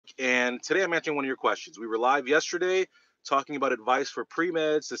and today I'm answering one of your questions. We were live yesterday talking about advice for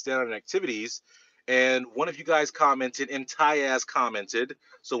pre-meds to stand on activities, and one of you guys commented, and Tyaz commented.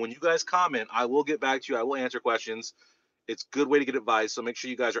 So when you guys comment, I will get back to you. I will answer questions. It's a good way to get advice, so make sure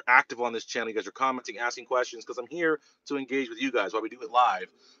you guys are active on this channel. You guys are commenting, asking questions, because I'm here to engage with you guys while we do it live.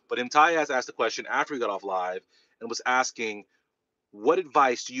 But Tyaz asked a question after we got off live and was asking, what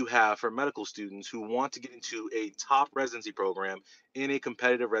advice do you have for medical students who want to get into a top residency program in a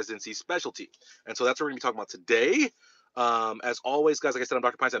competitive residency specialty? And so that's what we're going to be talking about today. As always, guys, like I said, I'm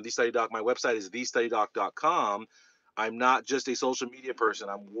Dr. Pinesett. I'm the Study Doc. My website is thestudydoc.com. I'm not just a social media person.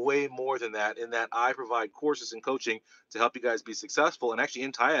 I'm way more than that, in that I provide courses and coaching to help you guys be successful. And actually,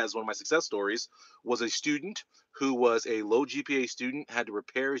 in Tyaz, one of my success stories was a student who was a low GPA student, had to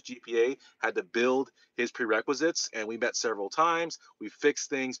repair his GPA, had to build his prerequisites, and we met several times. We fixed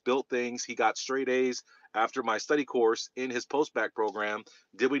things, built things. He got straight A's after my study course in his post-bac program,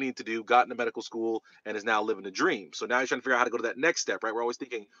 did what we need to do, got into medical school, and is now living the dream. So now he's trying to figure out how to go to that next step, right? We're always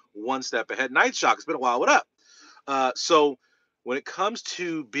thinking one step ahead. Night Shock, it's been a while. What up? So when it comes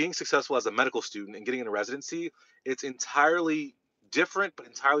to being successful as a medical student and getting into residency, it's entirely different, but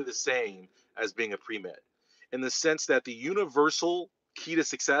entirely the same as being a pre-med, in the sense that the universal key to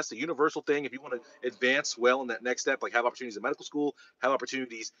success, the universal thing, if you want to advance well in that next step, like have opportunities in medical school, have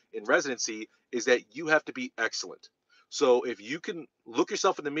opportunities in residency, is that you have to be excellent. So if you can look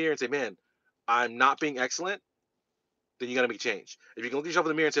yourself in the mirror and say, man, I'm not being excellent, then you got to make a change. If you can look yourself in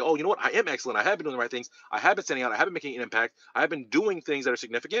the mirror and say, oh, you know what, I am excellent, I have been doing the right things, I have been standing out, I have been making an impact, I have been doing things that are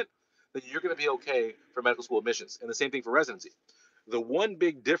significant, then you're going to be okay for medical school admissions. And the same thing for residency. The one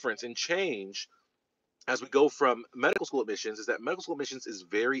big difference and change as we go from medical school admissions is that medical school admissions is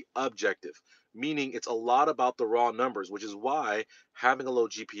very objective, meaning it's a lot about the raw numbers, which is why having a low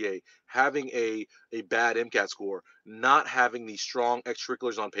GPA, having a bad MCAT score, not having these strong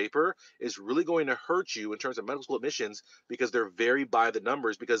extracurriculars on paper is really going to hurt you in terms of medical school admissions, because they're very by the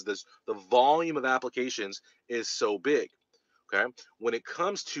numbers, because the volume of applications is so big. Okay. When it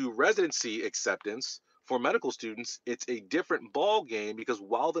comes to residency acceptance for medical students, it's a different ball game, because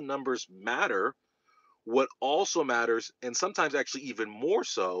while the numbers matter, what also matters, and sometimes actually even more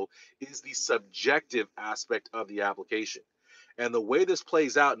so, is the subjective aspect of the application. And the way this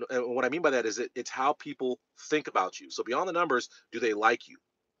plays out, and what I mean by that is it's how people think about you. So beyond the numbers, do they like you?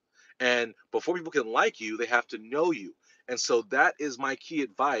 And before people can like you, they have to know you. And so that is my key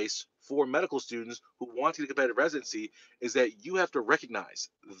advice for medical students who want to get competitive residency, is that you have to recognize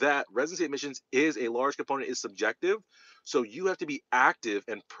that residency admissions is a large component, is subjective. So you have to be active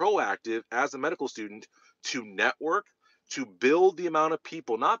and proactive as a medical student to network, to build the amount of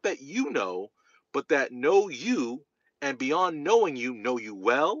people, not that you know, but that know you, and beyond knowing you, know you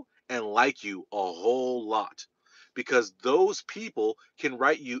well and like you a whole lot, because those people can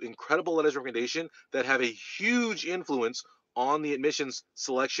write you incredible letters of recommendation that have a huge influence on the admissions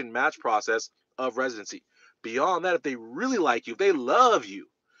selection match process of residency. Beyond that, if they really like you, if they love you,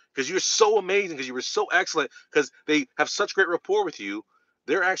 because you're so amazing, because you were so excellent, because they have such great rapport with you,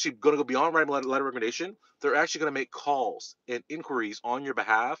 they're actually going to go beyond writing a letter of recommendation. They're actually going to make calls and inquiries on your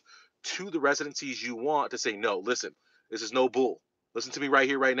behalf to the residencies you want, to say, no, listen, this is no bull. Listen to me right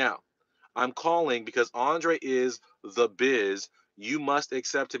here, right now. I'm calling because Andre is the biz. You must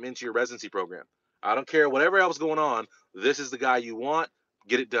accept him into your residency program. I don't care whatever else going on. This is the guy you want.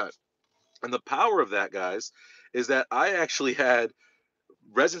 Get it done. And the power of that, guys, is that I actually had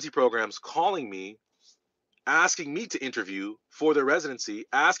residency programs calling me, asking me to interview for their residency,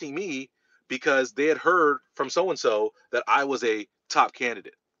 asking me because they had heard from so and so that I was a top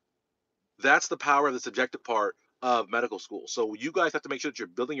candidate. That's the power of the subjective part of medical school. So you guys have to make sure that you're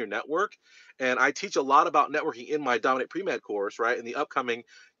building your network. And I teach a lot about networking in my Dominate Pre-Med course, right? In the upcoming,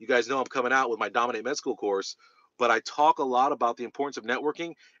 you guys know I'm coming out with my Dominate Med School course, but I talk a lot about the importance of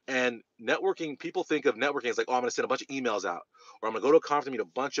networking. And networking, people think of networking as like, oh, I'm going to send a bunch of emails out, or I'm going to go to a conference and meet a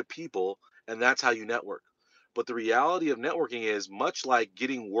bunch of people, and that's how you network. But the reality of networking is, much like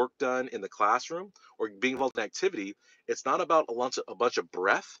getting work done in the classroom or being involved in activity, it's not about a bunch of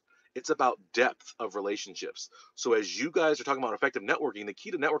breadth. It's about depth of relationships. So as you guys are talking about effective networking, the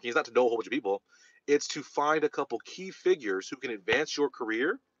key to networking is not to know a whole bunch of people. It's to find a couple key figures who can advance your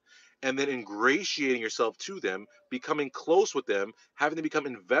career, and then ingratiating yourself to them, becoming close with them, having them become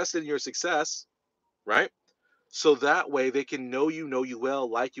invested in your success, right? So that way they can know you well,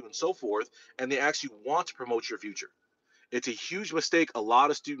 like you, and so forth, and they actually want to promote your future. It's a huge mistake a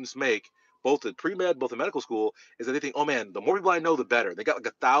lot of students make, both at pre-med, both in medical school, is that they think, oh man, the more people I know, the better. They got like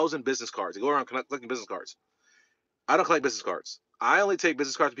 1,000 business cards. They go around collecting business cards. I don't collect business cards. I only take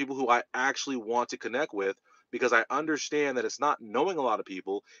business cards to people who I actually want to connect with, because I understand that it's not knowing a lot of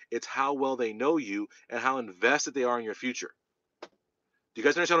people, it's how well they know you and how invested they are in your future. Do you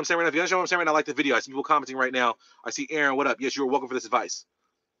guys understand what I'm saying right now? If you understand what I'm saying right now, like the video. I see people commenting right now. I see Aaron, what up? Yes, you're welcome for this advice.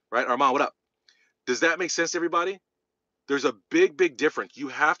 Right? Armand, what up? Does that make sense to everybody? There's a big, big difference. You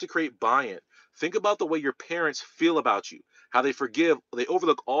have to create buy-in. Think about the way your parents feel about you, how they forgive, they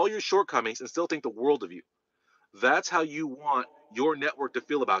overlook all your shortcomings and still think the world of you. That's how you want your network to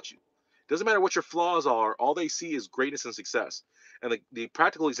feel about you. Doesn't matter what your flaws are, all they see is greatness and success. And the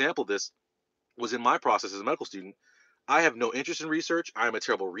practical example of this was in my process as a medical student. I have no interest in research. I am a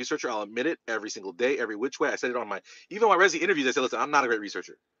terrible researcher. I'll admit it every single day, every which way. I said it on my, even on my resi interviews, I said, listen, I'm not a great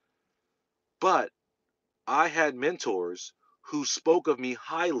researcher. But I had mentors who spoke of me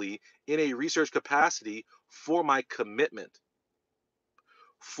highly in a research capacity for my commitment,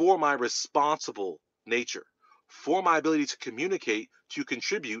 for my responsible nature, for my ability to communicate, to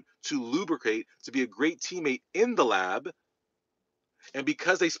contribute, to lubricate, to be a great teammate in the lab. And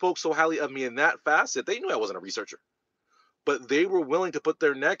because they spoke so highly of me in that facet, they knew I wasn't a researcher. But they were willing to put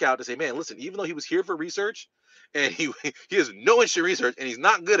their neck out to say, man, listen, even though he was here for research and he has no interest in research and he's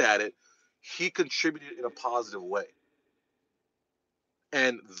not good at it, he contributed in a positive way.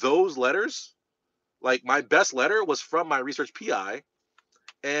 And those letters, like my best letter was from my research PI,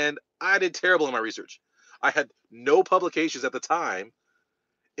 and I did terrible in my research. I had no publications at the time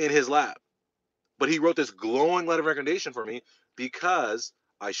in his lab, but he wrote this glowing letter of recommendation for me because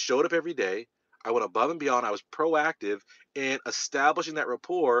I showed up every day. I went above and beyond. I was proactive in establishing that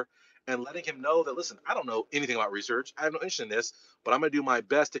rapport and letting him know that, listen, I don't know anything about research. I have no interest in this, but I'm going to do my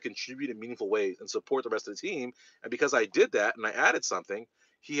best to contribute in meaningful ways and support the rest of the team. And because I did that and I added something,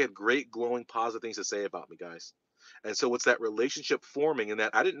 he had great, glowing, positive things to say about me, guys. And so it's that relationship forming, and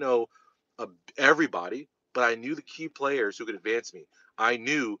that I didn't know uh, everybody, but I knew the key players who could advance me. I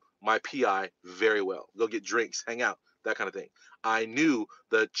knew my PI very well. Go get drinks, hang out, that kind of thing. I knew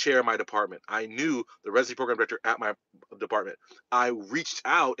the chair of my department. I knew the residency program director at my department. I reached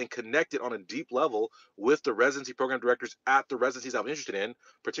out and connected on a deep level with the residency program directors at the residencies I was interested in,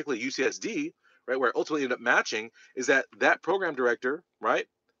 particularly UCSD, right, where I ultimately ended up matching. Is that program director, right,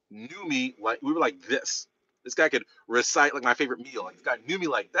 knew me like we were like this. This guy could recite like my favorite meal. Like this guy knew me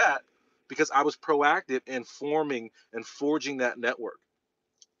like that because I was proactive in forming and forging that network.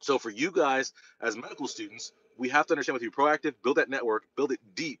 So for you guys as medical students, we have to understand, with you proactive, build that network, build it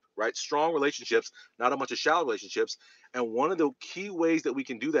deep, right? Strong relationships, not a bunch of shallow relationships. And one of the key ways that we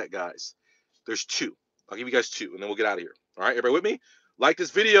can do that, guys, there's two. I'll give you guys two, and then we'll get out of here. All right, everybody with me? Like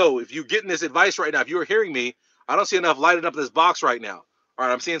this video. If you're getting this advice right now, if you're hearing me, I don't see enough lighted up in this box right now. All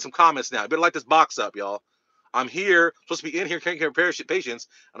right, I'm seeing some comments now. You better light this box up, y'all. I'm here, supposed to be in here taking care of patients,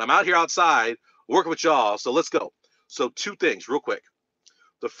 and I'm out here outside working with y'all. So let's go. So two things, real quick.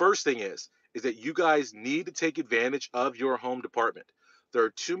 The first thing is that you guys need to take advantage of your home department. There are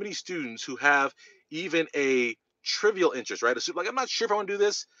too many students who have even a trivial interest, right? Like, I'm not sure if I want to do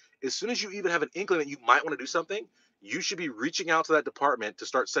this. As soon as you even have an inkling that you might want to do something, you should be reaching out to that department to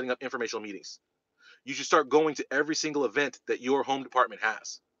start setting up informational meetings. You should start going to every single event that your home department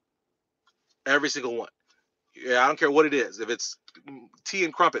has. Every single one. Yeah, I don't care what it is. If it's tea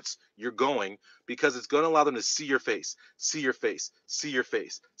and crumpets, you're going, because it's going to allow them to see your face, see your face, see your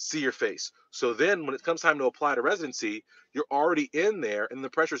face, see your face. So then when it comes time to apply to residency, you're already in there and the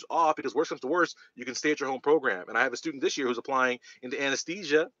pressure's off, because worst comes to worst, you can stay at your home program. And I have a student this year who's applying into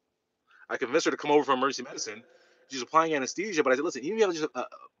anesthesia. I convinced her to come over from emergency medicine. She's applying anesthesia, but I said, listen, even if you have just a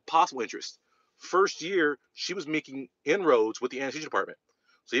possible interest, first year, she was making inroads with the anesthesia department.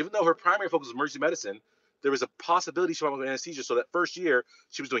 So even though her primary focus was emergency medicine, there was a possibility she might want to go to anesthesia. So that first year,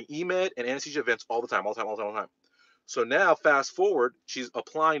 she was doing EMED and anesthesia events all the time, all the time, all the time, all the time. So now, fast forward, she's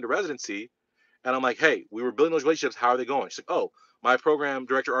applying to residency, and I'm like, hey, we were building those relationships. How are they going? She's like, oh, my program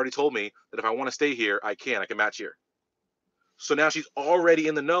director already told me that if I want to stay here, I can match here. So now she's already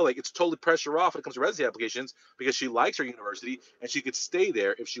in the know. Like, it's totally pressure off when it comes to residency applications, because she likes her university and she could stay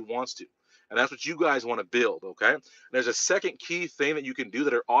there if she wants to. And that's what you guys want to build, okay? And there's a second key thing that you can do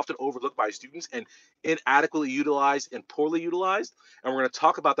that are often overlooked by students and inadequately utilized and poorly utilized. And we're going to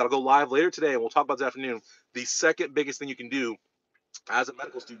talk about that. I'll go live later today and we'll talk about this afternoon. The second biggest thing you can do as a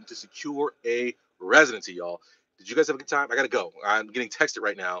medical student to secure a residency, y'all. Did you guys have a good time? I got to go. I'm getting texted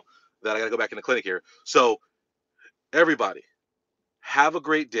right now that I got to go back in the clinic here. So, everybody, have a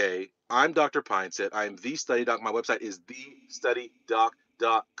great day. I'm Dr. Pinesett. I am the study doc. My website is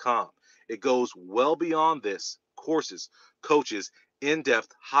thestudydoc.com. It goes well beyond this. Courses, coaches, in-depth,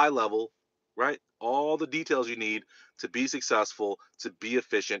 high level, right? All the details you need to be successful, to be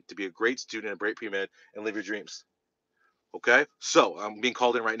efficient, to be a great student, a great pre-med, and live your dreams. Okay, so I'm being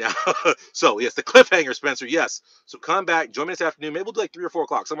called in right now. So yes, the cliffhanger, Spencer. Yes. So come back, join me this afternoon. Maybe we'll do like 3 or 4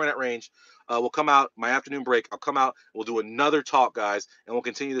 o'clock, somewhere in that range. We'll come out my afternoon break. I'll come out. We'll do another talk, guys, and we'll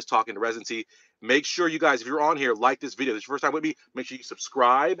continue this talk into residency. Make sure you guys, if you're on here, like this video. This is your first time with me. Make sure you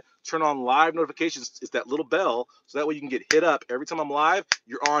subscribe. Turn on live notifications. It's that little bell, so that way you can get hit up every time I'm live.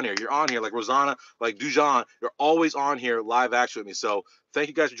 You're on here. You're on here, like Rosanna, like Dujon. You're always on here, live action with me. So thank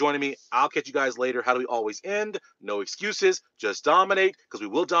you guys for joining me. I'll catch you guys later. How do we always end? No excuses. Just dominate, because we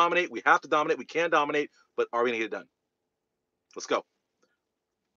will dominate. We have to dominate. We can dominate. But are we going to get it done? Let's go.